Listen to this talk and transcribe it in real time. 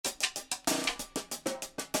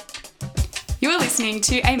listening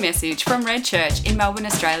to a message from Red Church in Melbourne,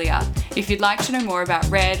 Australia. If you'd like to know more about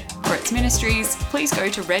Red or its ministries, please go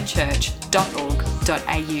to redchurch.org.au.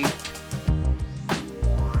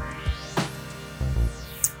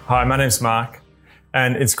 Hi, my name's Mark,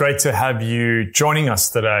 and it's great to have you joining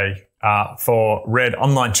us today for Red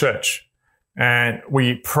Online Church. And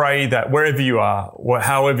we pray that wherever you are,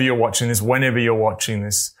 however you're watching this, whenever you're watching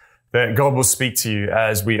this, that God will speak to you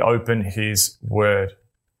as we open His Word.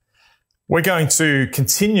 We're going to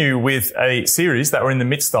continue with a series that we're in the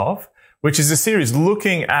midst of, which is a series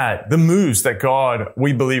looking at the moves that God,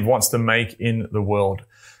 we believe, wants to make in the world.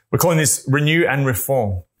 We're calling this Renew and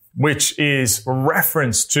Reform, which is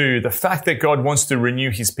reference to the fact that God wants to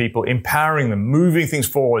renew His people, empowering them, moving things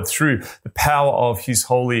forward through the power of His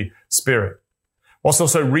Holy Spirit, whilst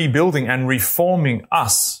also rebuilding and reforming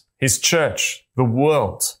us, His church, the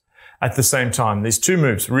world, at the same time. There's two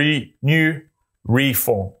moves: renew,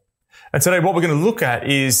 reform. And today what we're going to look at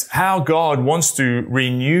is how God wants to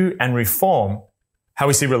renew and reform how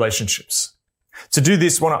we see relationships. To do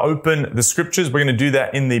this, I want to open the scriptures. We're going to do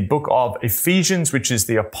that in the book of Ephesians, which is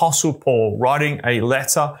the Apostle Paul writing a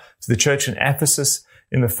letter to the church in Ephesus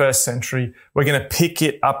in the first century. We're going to pick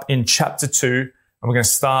it up in chapter 2, and we're going to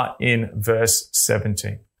start in verse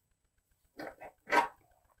 17.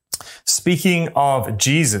 Speaking of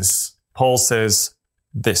Jesus, Paul says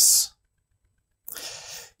this: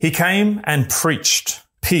 He came and preached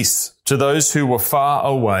peace to those who were far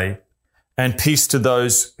away and peace to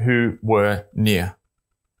those who were near.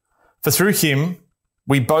 For through Him,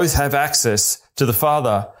 we both have access to the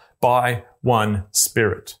Father by one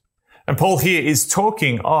Spirit. And Paul here is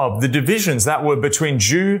talking of the divisions that were between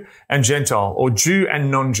Jew and Gentile, or Jew and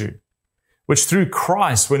non-Jew, which through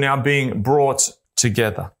Christ were now being brought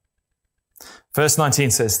together. Verse 19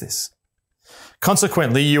 says this: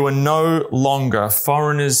 Consequently, you are no longer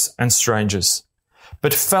foreigners and strangers,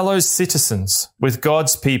 but fellow citizens with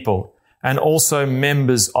God's people and also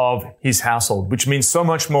members of His household, which means so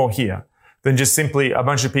much more here than just simply a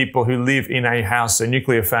bunch of people who live in a house, a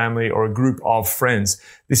nuclear family, or a group of friends.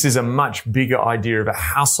 This is a much bigger idea of a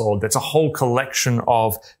household that's a whole collection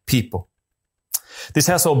of people. This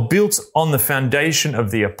household built on the foundation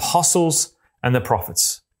of the apostles and the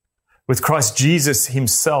prophets, with Christ Jesus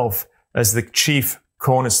Himself as the chief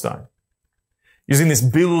cornerstone. Using this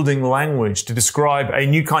building language to describe a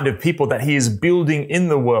new kind of people that He is building in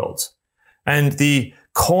the world. And the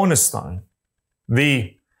cornerstone,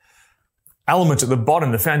 the element at the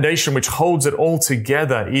bottom, the foundation which holds it all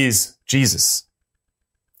together, is Jesus.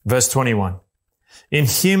 Verse 21. In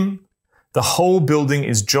Him, the whole building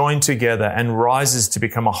is joined together and rises to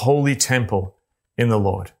become a holy temple in the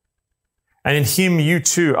Lord. And in Him, you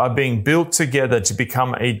too are being built together to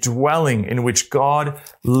become a dwelling in which God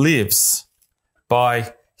lives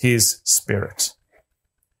by His Spirit.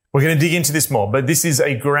 We're going to dig into this more, but this is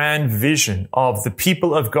a grand vision of the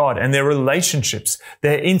people of God and their relationships,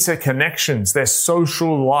 their interconnections, their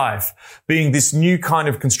social life being this new kind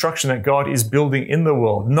of construction that God is building in the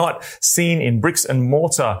world, not seen in bricks and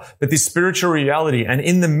mortar, but this spiritual reality. And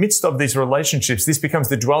in the midst of these relationships, this becomes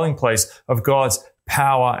the dwelling place of God's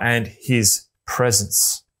power and His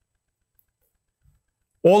presence.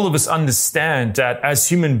 All of us understand that as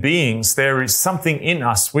human beings, there is something in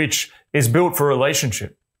us which is built for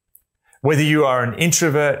relationship. Whether you are an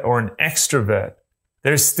introvert or an extrovert,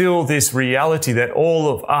 there's still this reality that all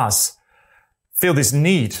of us feel this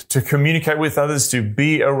need to communicate with others, to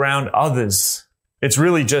be around others. It's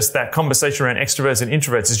really just that conversation around extroverts and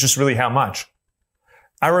introverts is just really how much.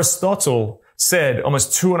 Aristotle said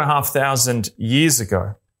almost 2,500 years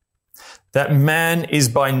ago that man is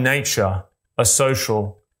by nature a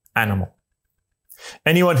social animal.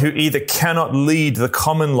 Anyone who either cannot lead the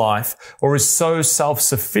common life or is so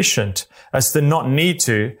self-sufficient as to not need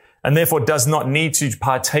to, and therefore does not need to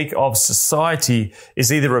partake of society,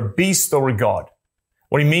 is either a beast or a god.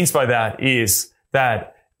 What he means by that is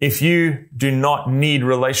that if you do not need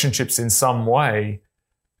relationships in some way,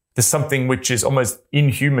 there's something which is almost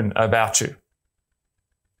inhuman about you.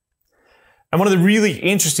 And one of the really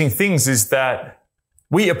interesting things is that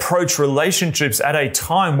we approach relationships at a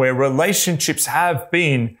time where relationships have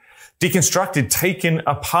been deconstructed, taken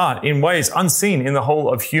apart in ways unseen in the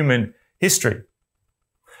whole of human history.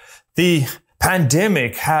 The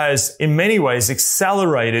pandemic has, in many ways,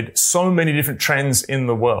 accelerated so many different trends in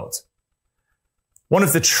the world. One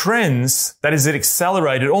of the trends that is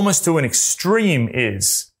accelerated almost to an extreme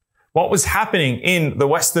is what was happening in the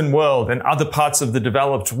Western world and other parts of the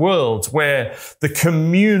developed world, where the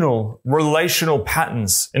communal relational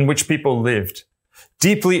patterns in which people lived,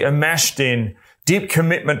 deeply enmeshed in deep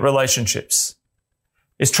commitment relationships,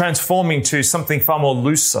 is transforming to something far more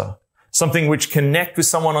looser, something which connect with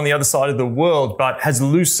someone on the other side of the world, but has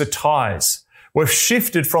looser ties. We've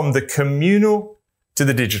shifted from the communal to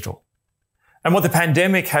the digital. And what the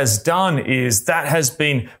pandemic has done is that has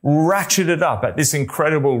been ratcheted up at this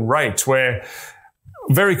incredible rate where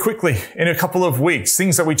very quickly, in a couple of weeks,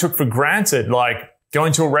 things that we took for granted, like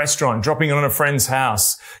going to a restaurant, dropping in on a friend's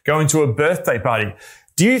house, going to a birthday party.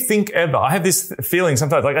 Do you think ever, I have this feeling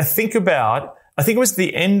sometimes, like I think it was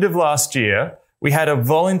the end of last year, we had a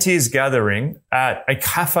volunteers gathering at a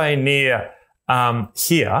cafe near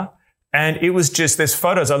here. And it was just, there's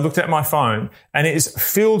photos. I looked at my phone and it is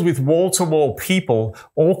filled with wall-to-wall people,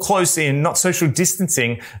 all close in, not social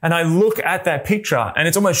distancing. And I look at that picture and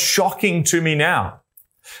it's almost shocking to me now.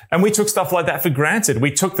 And we took stuff like that for granted.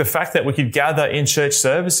 We took the fact that we could gather in church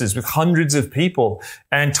services with hundreds of people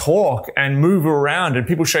and talk and move around and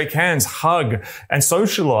people shake hands, hug and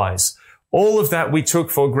socialize. All of that we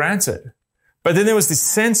took for granted. But then there was this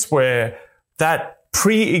sense where that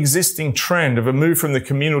pre-existing trend of a move from the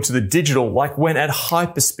communal to the digital went at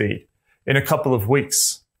hyperspeed in a couple of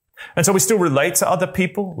weeks. And so we still relate to other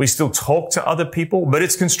people. We still talk to other people, but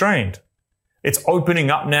it's constrained. It's opening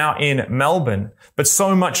up now in Melbourne. But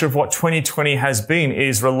so much of what 2020 has been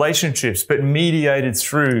is relationships, but mediated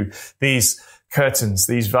through these curtains,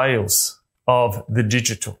 these veils of the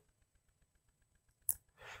digital.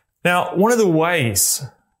 Now, one of the ways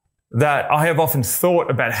that I have often thought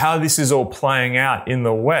about how this is all playing out in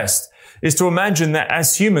the West is to imagine that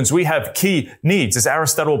as humans, we have key needs, as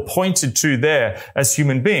Aristotle pointed to there as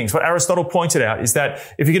human beings. What Aristotle pointed out is that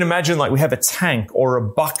if you can imagine we have a tank or a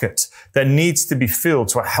bucket that needs to be filled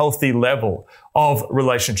to a healthy level of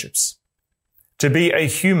relationships. To be a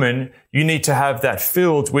human, you need to have that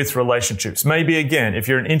filled with relationships. Maybe again, if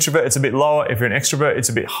you're an introvert, it's a bit lower. If you're an extrovert, it's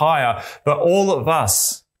a bit higher. But all of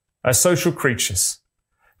us are social creatures,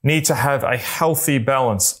 need to have a healthy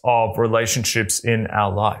balance of relationships in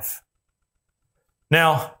our life.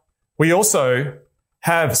 Now, we also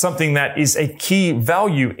have something that is a key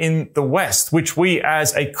value in the West, which we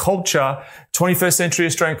as a culture, 21st century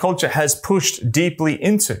Australian culture, has pushed deeply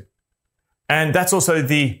into. And that's also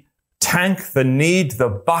the tank, the need, the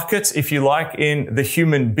bucket, if you like, in the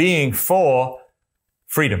human being for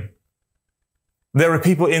freedom. There are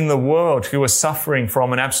people in the world who are suffering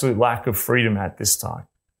from an absolute lack of freedom at this time.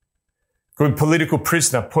 A political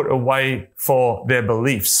prisoner put away for their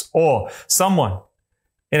beliefs, or someone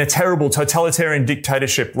in a terrible totalitarian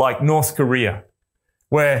dictatorship like North Korea,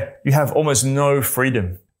 where you have almost no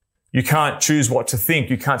freedom. You can't choose what to think.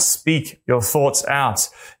 You can't speak your thoughts out.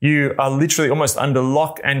 You are literally almost under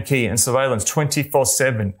lock and key and surveillance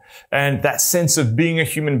 24/7. And that sense of being a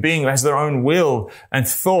human being who has their own will and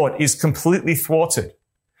thought is completely thwarted.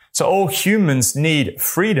 So all humans need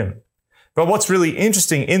freedom. But what's really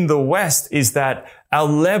interesting in the West is that our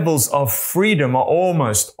levels of freedom are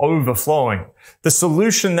almost overflowing. The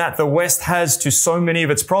solution that the West has to so many of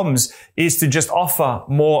its problems is to just offer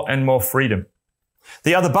more and more freedom.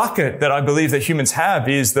 The other bucket that I believe that humans have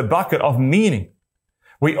is the bucket of meaning.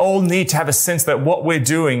 We all need to have a sense that what we're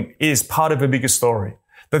doing is part of a bigger story,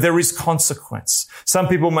 that there is consequence. Some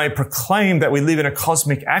people may proclaim that we live in a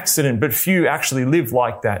cosmic accident, but few actually live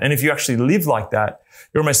like that. And if you actually live like that,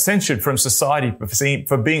 you're almost censured from society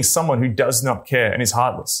for being someone who does not care and is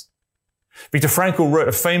heartless. Viktor Frankl wrote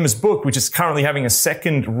a famous book, which is currently having a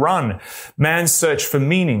second run, Man's Search for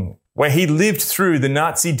Meaning, where he lived through the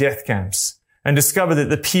Nazi death camps and discovered that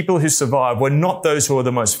the people who survived were not those who were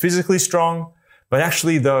the most physically strong, but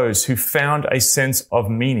actually those who found a sense of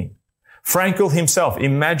meaning. Frankl himself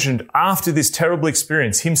imagined after this terrible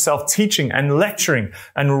experience, himself teaching and lecturing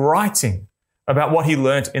and writing about what he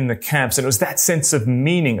learnt in the camps. And it was that sense of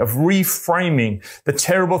meaning, of reframing the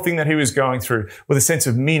terrible thing that he was going through with a sense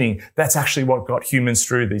of meaning. That's actually what got humans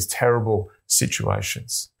through these terrible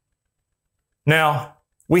situations. Now,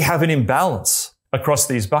 we have an imbalance across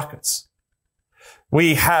these buckets.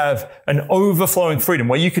 We have an overflowing freedom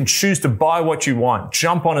where you can choose to buy what you want,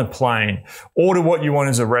 jump on a plane, order what you want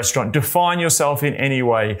as a restaurant, define yourself in any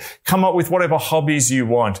way, come up with whatever hobbies you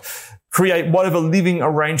want, create whatever living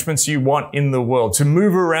arrangements you want in the world, to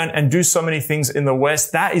move around and do so many things in the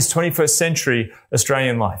West. That is 21st century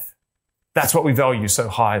Australian life. That's what we value so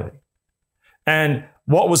highly. And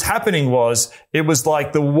what was happening was, it was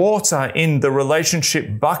like the water in the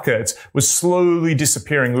relationship bucket was slowly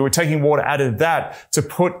disappearing. We were taking water out of that to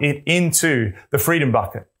put it into the freedom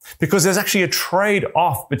bucket, because there's actually a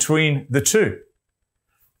trade-off between the two.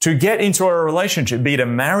 To get into a relationship, be it a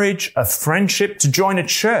marriage, a friendship, to join a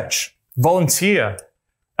church, volunteer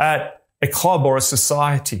at a club or a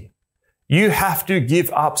society, you have to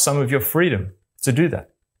give up some of your freedom to do that.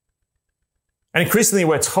 And increasingly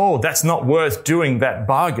we're told that's not worth doing that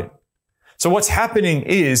bargain. So what's happening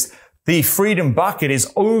is the freedom bucket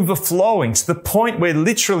is overflowing to the point where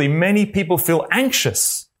literally many people feel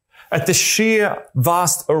anxious at the sheer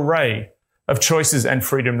vast array of choices and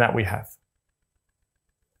freedom that we have.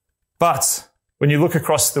 But when you look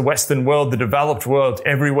across the Western world, the developed world,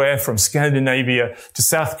 everywhere from Scandinavia to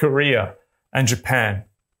South Korea and Japan,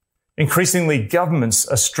 increasingly governments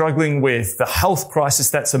are struggling with the health crisis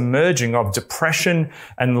that's emerging of depression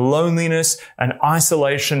and loneliness and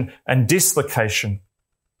isolation and dislocation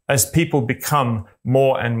as people become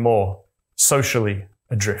more and more socially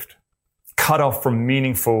adrift, cut off from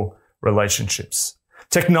meaningful relationships.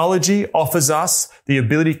 Technology offers us the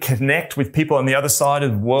ability to connect with people on the other side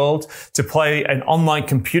of the world, to play an online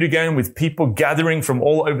computer game with people gathering from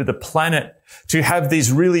all over the planet, to have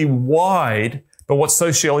these really wide, but what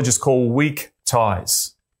sociologists call weak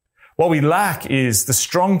ties. What we lack is the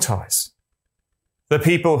strong ties. The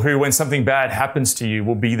people who, when something bad happens to you,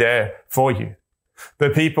 will be there for you. The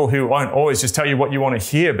people who won't always just tell you what you want to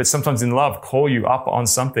hear, but sometimes in love call you up on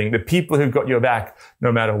something. The people who've got your back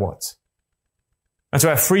no matter what. And so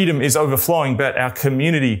our freedom is overflowing, but our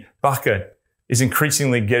community bucket is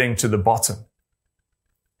increasingly getting to the bottom.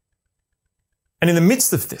 And in the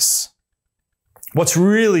midst of this, what's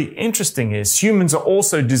really interesting is humans are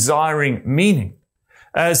also desiring meaning.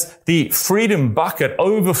 As the freedom bucket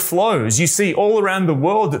overflows, you see all around the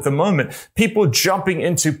world at the moment, people jumping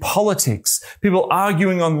into politics, people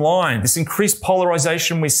arguing online, this increased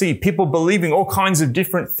polarization we see, people believing all kinds of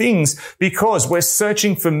different things because we're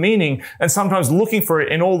searching for meaning and sometimes looking for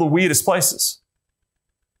it in all the weirdest places.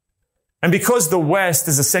 And because the West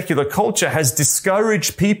as a secular culture has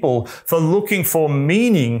discouraged people for looking for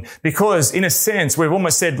meaning, because in a sense, we've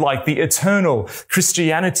almost said like the eternal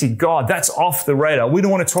Christianity, God, that's off the radar. We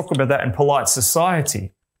don't want to talk about that in polite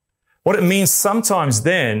society. What it means sometimes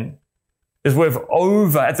then is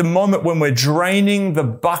at the moment when we're draining the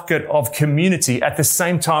bucket of community, at the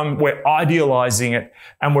same time we're idealizing it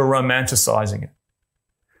and we're romanticizing it.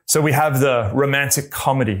 So we have the romantic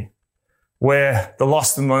comedy, where the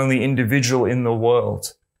lost and lonely individual in the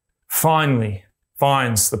world finally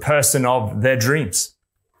finds the person of their dreams,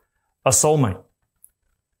 a soulmate,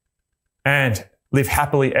 and live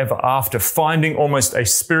happily ever after, finding almost a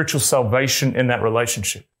spiritual salvation in that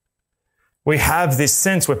relationship. We have this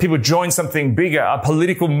sense where people join something bigger, a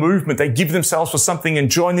political movement. They give themselves for something and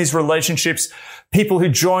join these relationships. People who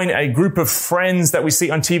join a group of friends that we see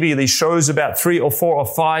on TV, these shows about 3 or 4 or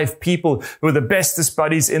 5 people who are the bestest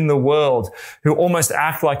buddies in the world, who almost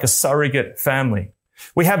act like a surrogate family.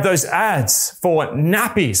 We have those ads for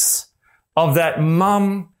nappies of that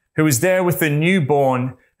mum who is there with the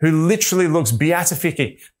newborn who literally looks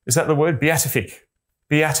beatific. Is that the word? Beatific.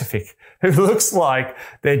 Who looks like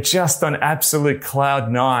they're just on absolute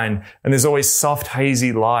cloud 9, and there's always soft,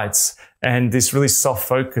 hazy lights and this really soft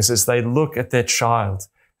focus as they look at their child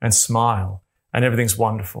and smile, and everything's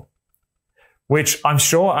wonderful. Which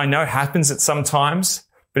I know happens at some times,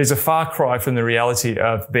 but is a far cry from the reality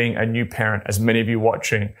of being a new parent, as many of you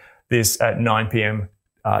watching this at 9 p.m.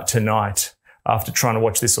 Tonight, after trying to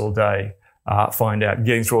watch this all day, find out,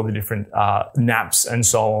 getting through all the different naps and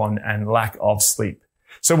so on, and lack of sleep.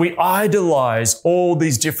 So we idolize all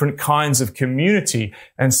these different kinds of community,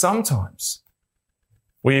 and sometimes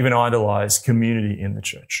we even idolize community in the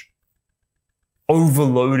church,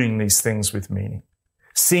 overloading these things with meaning,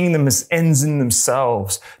 seeing them as ends in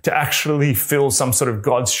themselves to actually fill some sort of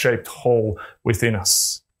God-shaped hole within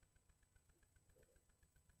us.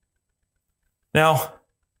 Now,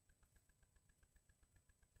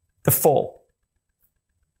 the fall.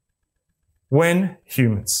 When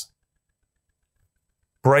humans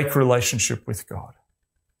break relationship with God,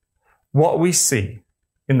 what we see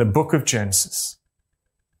in the book of Genesis,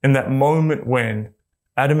 in that moment when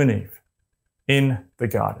Adam and Eve in the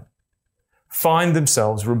garden find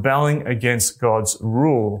themselves rebelling against God's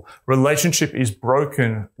rule, relationship is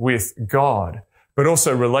broken with God, but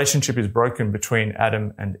also relationship is broken between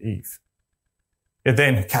Adam and Eve. It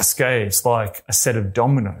then cascades like a set of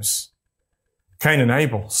dominoes. Cain and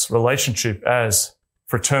Abel's relationship as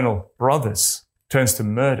fraternal brothers turns to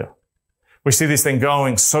murder. We see this thing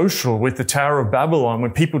going social with the Tower of Babylon,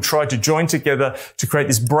 when people tried to join together to create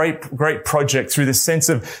this great project through the sense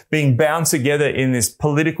of being bound together in this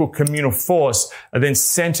political communal force, and then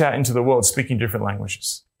sent out into the world speaking different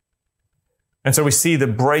languages. And so we see the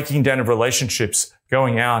breaking down of relationships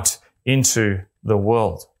going out into the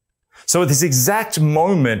world. So at this exact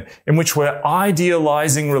moment in which we're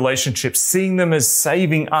idealizing relationships, seeing them as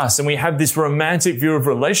saving us, and we have this romantic view of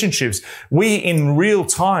relationships, we in real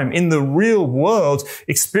time, in the real world,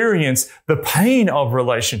 experience the pain of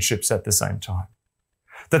relationships at the same time.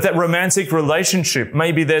 That romantic relationship,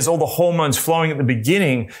 maybe there's all the hormones flowing at the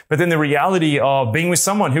beginning, but then the reality of being with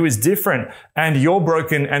someone who is different and you're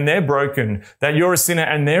broken and they're broken, that you're a sinner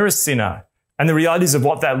and they're a sinner. And the realities of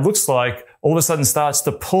what that looks like all of a sudden starts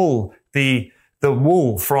to pull the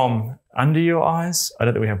wool from under your eyes. I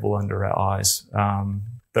don't think we have wool under our eyes.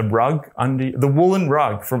 The woolen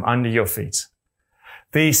rug from under your feet.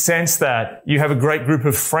 The sense that you have a great group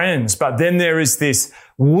of friends, but then there is this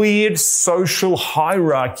weird social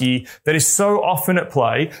hierarchy that is so often at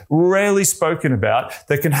play, rarely spoken about,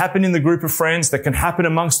 that can happen in the group of friends, that can happen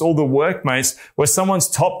amongst all the workmates, where someone's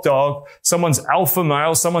top dog, someone's alpha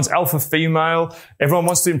male, someone's alpha female, everyone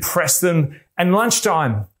wants to impress them, and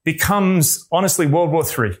lunchtime becomes, honestly, World War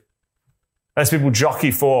III, as people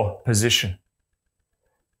jockey for position.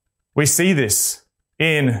 We see this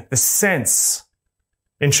in the sense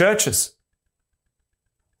in churches,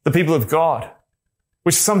 the people of God,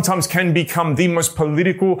 which sometimes can become the most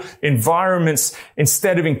political environments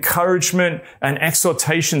instead of encouragement and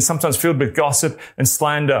exhortation, sometimes filled with gossip and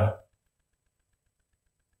slander,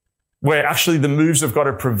 where actually the moves of God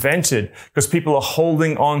are prevented because people are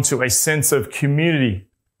holding on to a sense of community,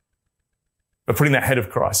 but putting that ahead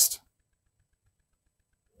of Christ.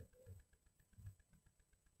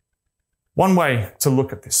 One way to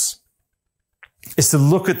look at this is to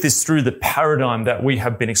look at this through the paradigm that we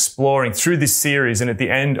have been exploring through this series and at the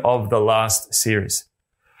end of the last series.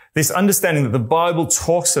 This understanding that the Bible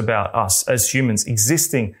talks about us as humans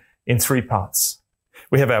existing in three parts.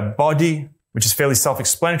 We have our body, which is fairly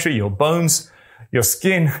self-explanatory, your bones, your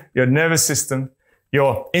skin, your nervous system,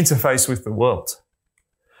 your interface with the world.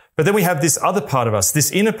 But then we have this other part of us,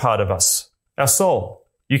 this inner part of us, our soul.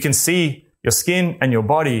 You can see your skin and your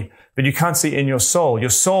body, but you can't see in your soul. Your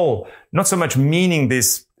soul, not so much meaning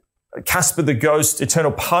this Casper the Ghost,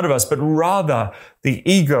 eternal part of us, but rather the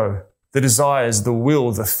ego, the desires, the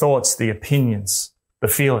will, the thoughts, the opinions, the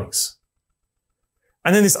feelings.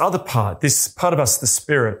 And then this other part, this part of us, the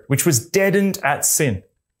spirit, which was deadened at sin.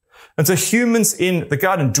 And so humans in the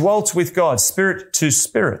garden dwelt with God, spirit to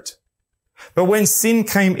spirit. But when sin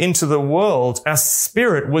came into the world, our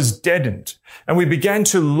spirit was deadened, and we began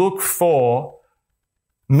to look for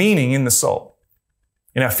meaning in the soul,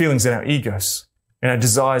 in our feelings, in our egos, in our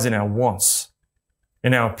desires, in our wants,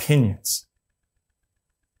 in our opinions.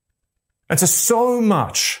 And so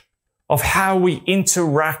much of how we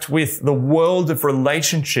interact with the world of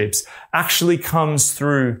relationships actually comes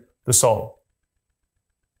through the soul,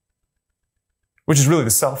 which is really the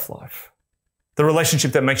self-life, the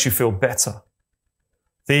relationship that makes you feel better,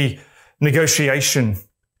 the negotiation,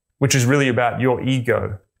 which is really about your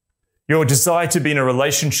ego, your desire to be in a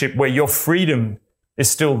relationship where your freedom is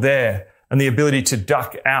still there and the ability to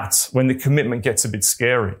duck out when the commitment gets a bit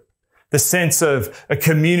scary. The sense of a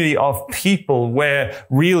community of people where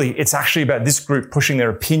really it's actually about this group pushing their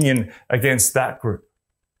opinion against that group.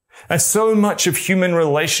 And so much of human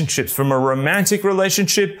relationships, from a romantic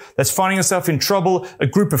relationship that's finding itself in trouble, a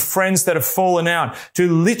group of friends that have fallen out,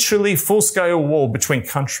 to literally full-scale war between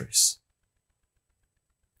countries,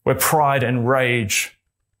 where pride and rage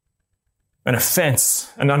and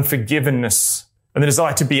offense and unforgiveness and the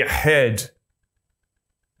desire to be ahead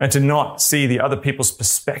and to not see the other people's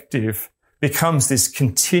perspective becomes this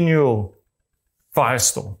continual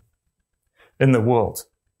firestorm in the world.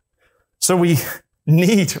 So we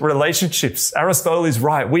need relationships. Aristotle is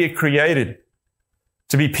right. We are created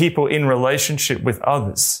to be people in relationship with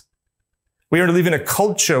others. We are to live in a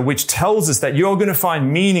culture which tells us that you're going to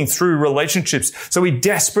find meaning through relationships. So we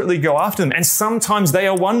desperately go after them. And sometimes they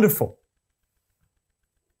are wonderful.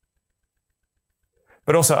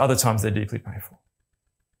 But also other times they're deeply painful.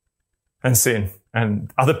 And sin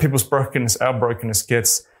and other people's brokenness, our brokenness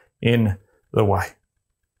gets in the way.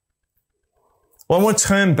 Well, I want to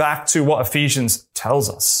turn back to what Ephesians tells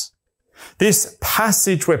us. This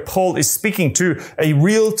passage where Paul is speaking to a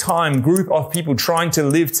real-time group of people trying to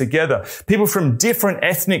live together. People from different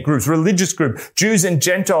ethnic groups, religious groups, Jews and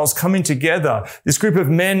Gentiles coming together. This group of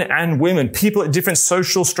men and women, people at different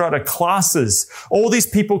social strata, classes. All these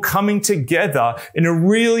people coming together in a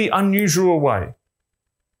really unusual way.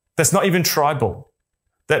 That's not even tribal.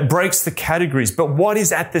 That breaks the categories. But what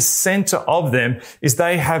is at the center of them is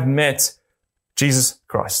they have met Jesus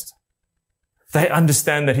Christ. They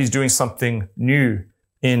understand that he's doing something new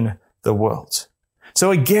in the world.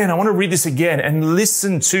 So again, I want to read this again and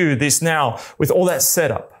listen to this now with all that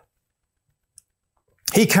set up.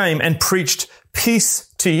 He came and preached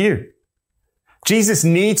peace to you. Jesus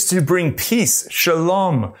needs to bring peace,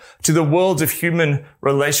 shalom, to the world of human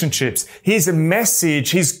relationships. His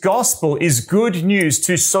message, his gospel is good news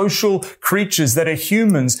to social creatures that are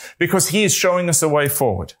humans because he is showing us a way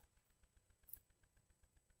forward.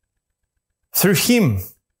 Through him,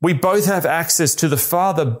 we both have access to the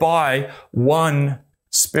Father by one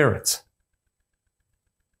Spirit.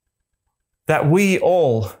 That we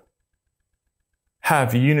all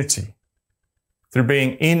have unity through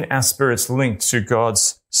being in our spirits linked to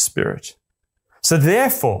God's Spirit. So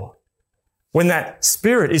therefore, when that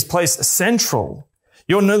Spirit is placed central,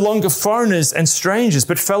 you're no longer foreigners and strangers,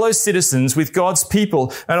 but fellow citizens with God's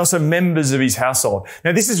people and also members of his household.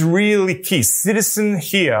 Now, this is really key. Citizen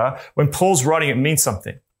here, when Paul's writing, it means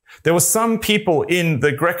something. There were some people in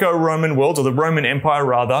the Greco-Roman world, or the Roman Empire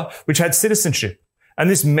rather, which had citizenship. And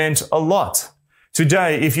this meant a lot.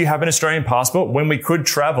 Today, if you have an Australian passport, when we could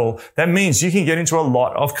travel, that means you can get into a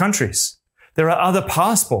lot of countries. There are other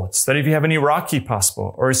passports that if you have an Iraqi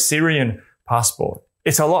passport or a Syrian passport,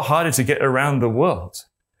 it's a lot harder to get around the world.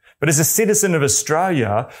 But as a citizen of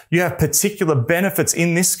Australia, you have particular benefits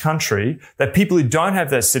in this country that people who don't have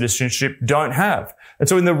that citizenship don't have. And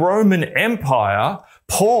so in the Roman Empire,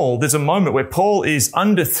 there's a moment where Paul is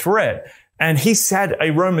under threat and he's had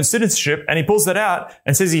a Roman citizenship and he pulls that out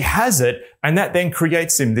and says he has it. And that then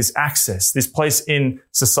creates him this access, this place in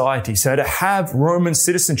society. So to have Roman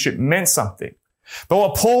citizenship meant something. But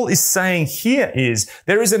what Paul is saying here is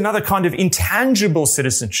there is another kind of intangible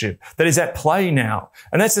citizenship that is at play now.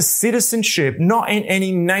 And that's a citizenship not in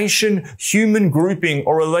any nation, human grouping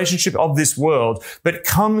or relationship of this world, but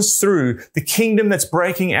comes through the kingdom that's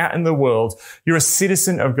breaking out in the world. You're a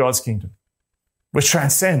citizen of God's kingdom, which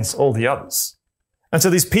transcends all the others. And so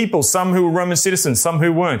these people, some who were Roman citizens, some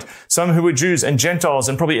who weren't, some who were Jews and Gentiles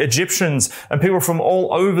and probably Egyptians and people from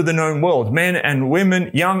all over the known world, men and women,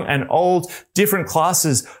 young and old, different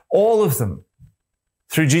classes, all of them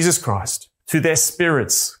through Jesus Christ, through their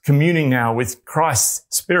spirits, communing now with Christ's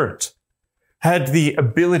Spirit, had the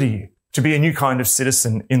ability to be a new kind of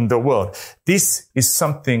citizen in the world. This is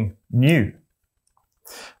something new.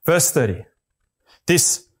 Verse 30.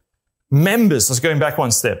 Let's go back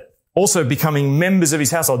one step. Also becoming members of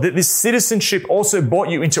his household. This citizenship also brought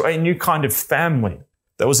you into a new kind of family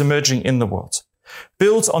that was emerging in the world.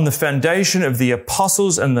 Built on the foundation of the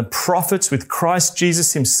apostles and the prophets with Christ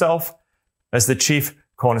Jesus himself as the chief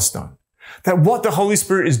cornerstone. That what the Holy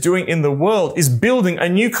Spirit is doing in the world is building a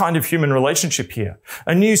new kind of human relationship here.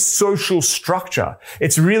 A new social structure.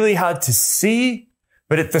 It's really hard to see,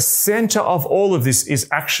 but at the center of all of this is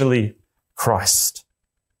actually Christ.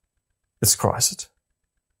 It's Christ.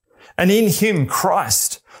 And in him,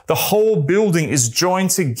 Christ, the whole building is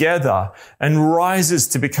joined together and rises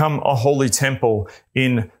to become a holy temple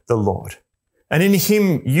in the Lord. And in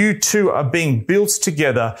him, you too are being built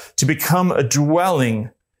together to become a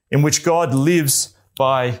dwelling in which God lives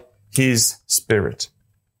by his Spirit.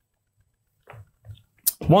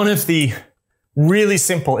 One of the really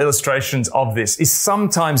simple illustrations of this is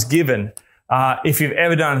sometimes given if you've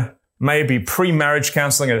ever done maybe pre-marriage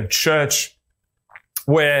counseling at a church,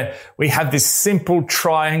 where we have this simple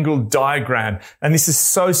triangle diagram. And this is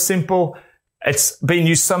so simple. It's been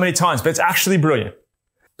used so many times, but it's actually brilliant.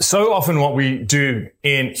 So often what we do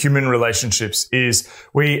in human relationships is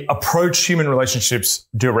we approach human relationships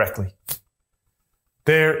directly.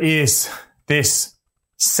 There is this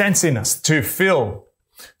sense in us to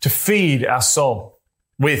feed our soul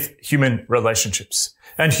with human relationships.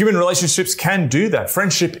 And human relationships can do that.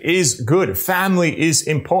 Friendship is good. Family is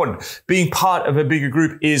important. Being part of a bigger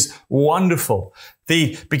group is wonderful.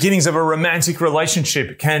 The beginnings of a romantic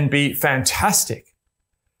relationship can be fantastic.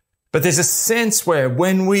 But there's a sense where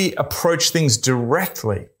when we approach things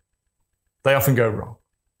directly, they often go wrong.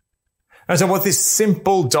 And so what this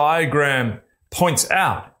simple diagram points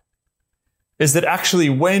out is that actually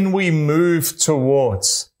when we move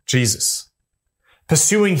towards Jesus,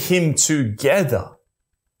 pursuing him together,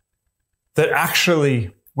 that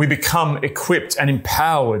actually we become equipped and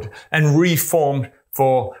empowered and reformed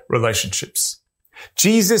for relationships.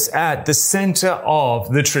 Jesus at the center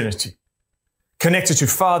of the Trinity, connected to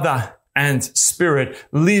Father and Spirit,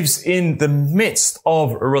 lives in the midst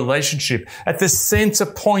of a relationship. At the center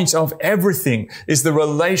point of everything is the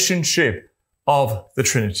relationship of the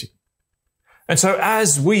Trinity. And so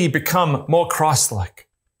as we become more Christ-like,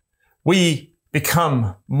 we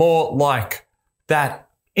become more like that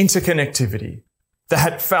interconnectivity,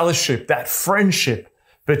 that fellowship, that friendship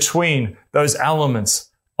between those elements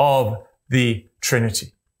of the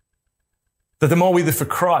Trinity. That the more we live for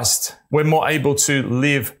Christ, we're more able to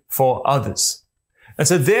live for others. And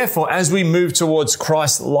so therefore, as we move towards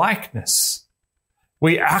Christ likeness,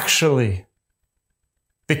 we actually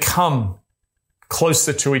become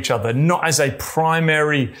closer to each other, not as a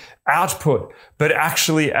primary output, but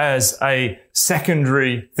actually as a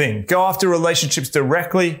secondary thing. Go after relationships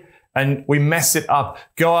directly and we mess it up.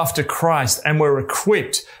 Go after Christ and we're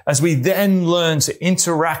equipped as we then learn to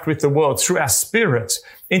interact with the world through our spirit,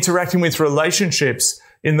 interacting with relationships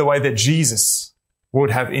in the way that Jesus would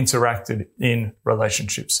have interacted in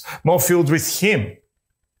relationships, more filled with him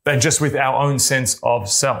than just with our own sense of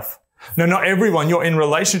self. No, not everyone you're in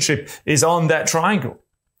relationship is on that triangle.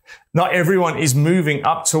 Not everyone is moving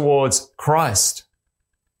up towards Christ.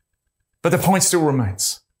 But the point still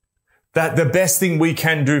remains that the best thing we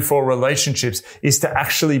can do for relationships is to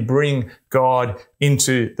actually bring God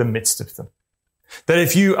into the midst of them. That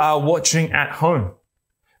if you are watching at home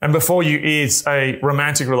and before you is a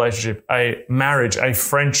romantic relationship, a marriage, a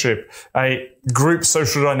friendship, a group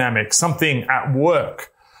social dynamic, something at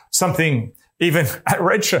work, something even at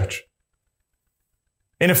Red Church,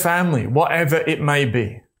 in a family, whatever it may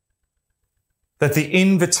be, that the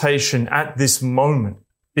invitation at this moment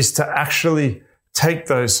is to actually take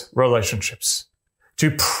those relationships,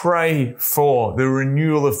 to pray for the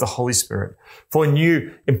renewal of the Holy Spirit, for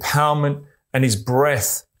new empowerment and his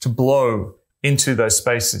breath to blow into those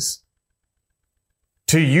spaces,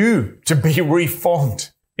 to you to be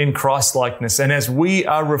reformed in Christ likeness. And as we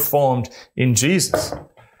are reformed in Jesus,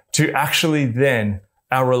 to actually then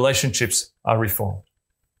our relationships are reformed.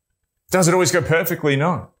 Does it always go perfectly?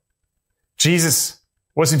 No. Jesus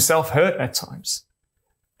was himself hurt at times.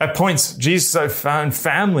 At points, Jesus' own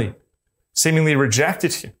family seemingly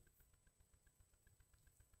rejected him.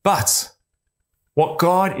 But what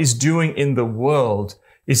God is doing in the world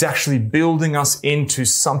is actually building us into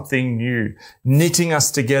something new, knitting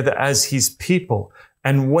us together as his people.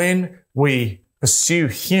 And when we pursue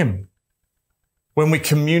him, when we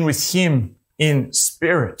commune with him in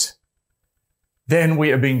spirit, then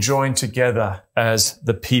we are being joined together as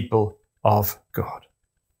the people of God.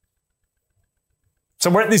 So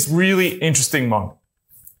we're at this really interesting moment.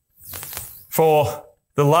 For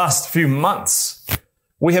the last few months,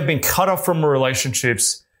 we have been cut off from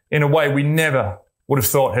relationships in a way we never would have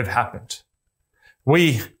thought had happened.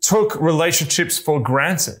 We took relationships for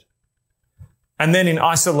granted. And then in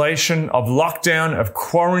isolation of lockdown, of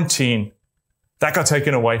quarantine, that got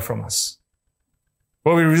taken away from us.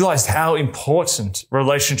 Well, we realized how important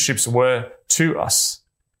relationships were to us.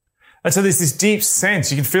 And so there's this deep sense,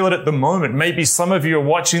 you can feel it at the moment. Maybe some of you are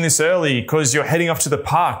watching this early because you're heading off to the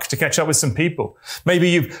park to catch up with some people. Maybe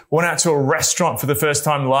you've went out to a restaurant for the first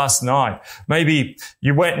time last night. Maybe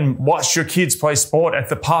you went and watched your kids play sport at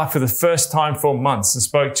the park for the first time for months and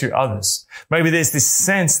spoke to others. Maybe there's this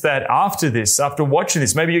sense that after watching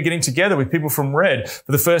this, maybe you're getting together with people from Red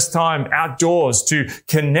for the first time outdoors to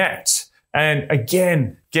connect and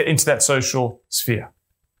again get into that social sphere.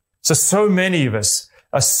 So many of us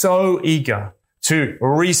are so eager to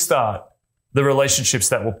restart the relationships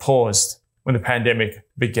that were paused when the pandemic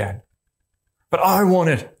began. But I want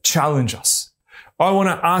to challenge us. I want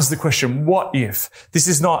to ask the question, what if this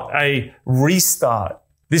is not a restart?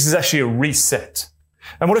 This is actually a reset.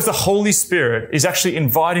 And what if the Holy Spirit is actually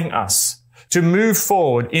inviting us to move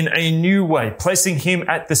forward in a new way, placing him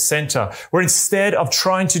at the center, where instead of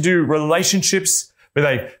trying to do relationships, be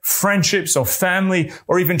they friendships or family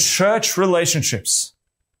or even church relationships,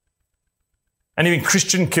 and even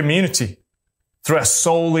Christian community through our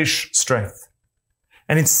soulish strength,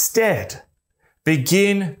 and instead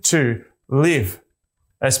begin to live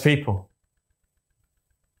as people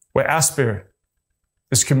where our spirit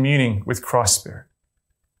is communing with Christ's spirit,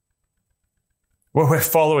 where we're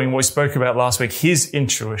following what we spoke about last week, his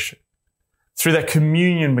intuition. Through that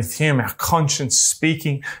communion with him, our conscience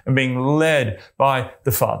speaking and being led by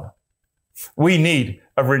the Father. We need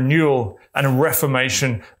a renewal and a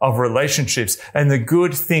reformation of relationships. And the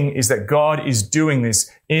good thing is that God is doing this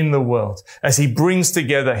in the world as he brings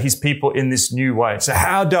together his people in this new way. So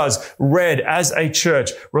how does Red as a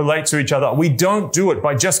church relate to each other? We don't do it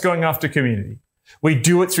by just going after community. We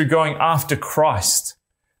do it through going after Christ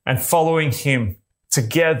and following him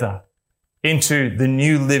together into the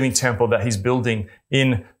new living temple that he's building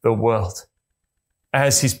in the world.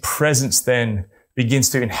 As his presence then begins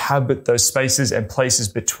to inhabit those spaces and places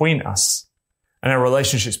between us, and our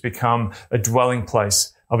relationships become a dwelling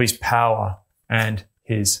place of his power and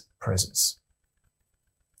his presence.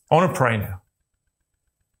 I want to pray now.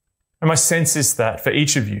 And my sense is that for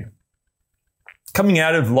each of you, coming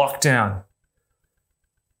out of lockdown,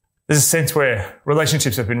 there's a sense where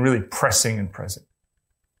relationships have been really pressing and present.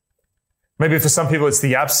 Maybe for some people, it's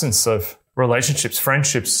the absence of relationships,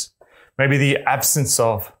 friendships, maybe the absence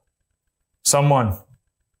of someone.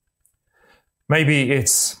 Maybe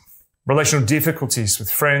it's relational difficulties with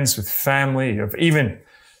friends, with family, or even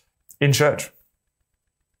in church.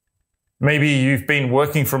 Maybe you've been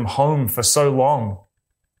working from home for so long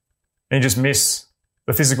and you just miss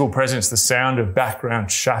the physical presence, the sound of background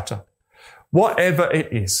chatter. Whatever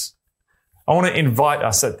it is, I want to invite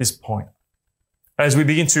us at this point, as we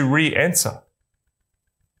begin to re-enter,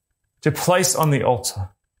 to place on the altar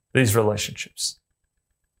these relationships.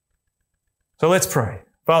 So let's pray.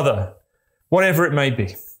 Father, whatever it may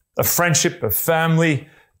be, a friendship, a family,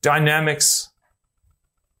 dynamics,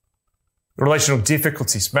 relational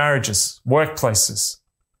difficulties, marriages, workplaces,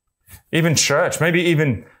 even church, maybe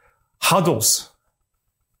even huddles.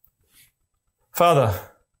 Father,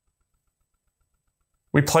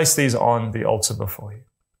 we place these on the altar before you.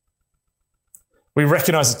 We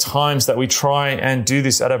recognize at times that we try and do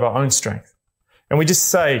this out of our own strength. And we just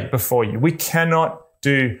say before you, we cannot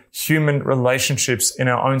do human relationships in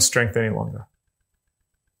our own strength any longer.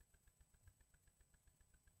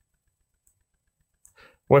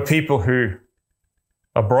 We're people who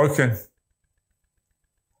are broken,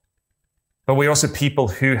 but we're also people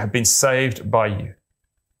who have been saved by you.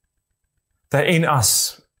 That in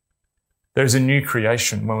us, there's a new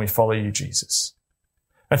creation when we follow you, Jesus.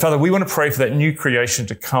 And Father, we want to pray for that new creation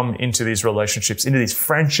to come into these relationships, into these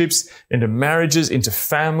friendships, into marriages, into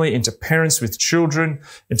family, into parents with children,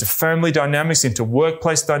 into family dynamics, into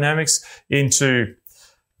workplace dynamics, into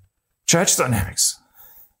church dynamics,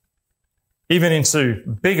 even into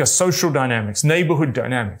bigger social dynamics, neighborhood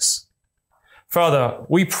dynamics. Father,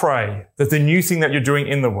 we pray that the new thing that you're doing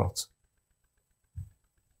in the world,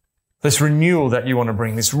 this renewal that you want to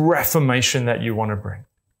bring, this reformation that you want to bring,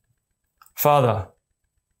 Father,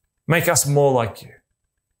 make us more like you.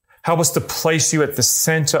 Help us to place you at the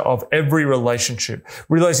center of every relationship,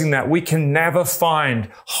 realizing that we can never find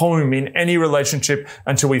home in any relationship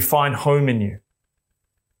until we find home in you.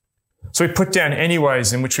 So we put down any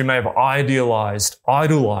ways in which we may have idolized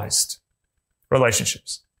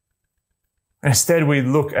relationships. And instead we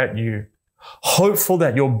look at you, hopeful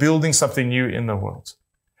that you're building something new in the world.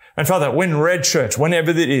 And Father, when Red Church,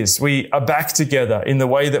 whenever it is, we are back together in the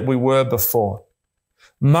way that we were before,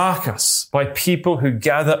 mark us by people who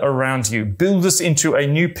gather around you. Build us into a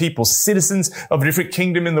new people, citizens of a different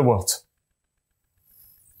kingdom in the world.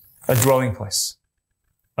 A dwelling place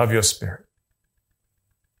of your Spirit.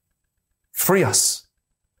 Free us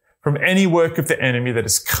from any work of the enemy that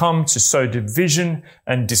has come to sow division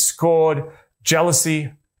and discord,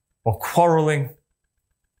 jealousy or quarreling,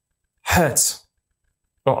 hurt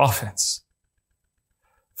or offense.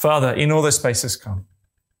 Father, in all those spaces come.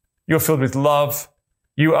 You're filled with love.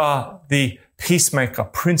 You are the peacemaker,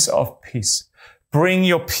 Prince of Peace. Bring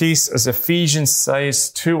your peace, as Ephesians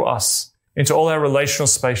says, to us into all our relational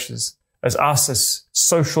spaces, as us as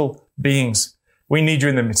social beings. We need you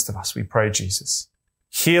in the midst of us, we pray, Jesus.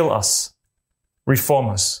 Heal us, reform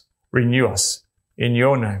us, renew us. In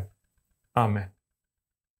your name, amen.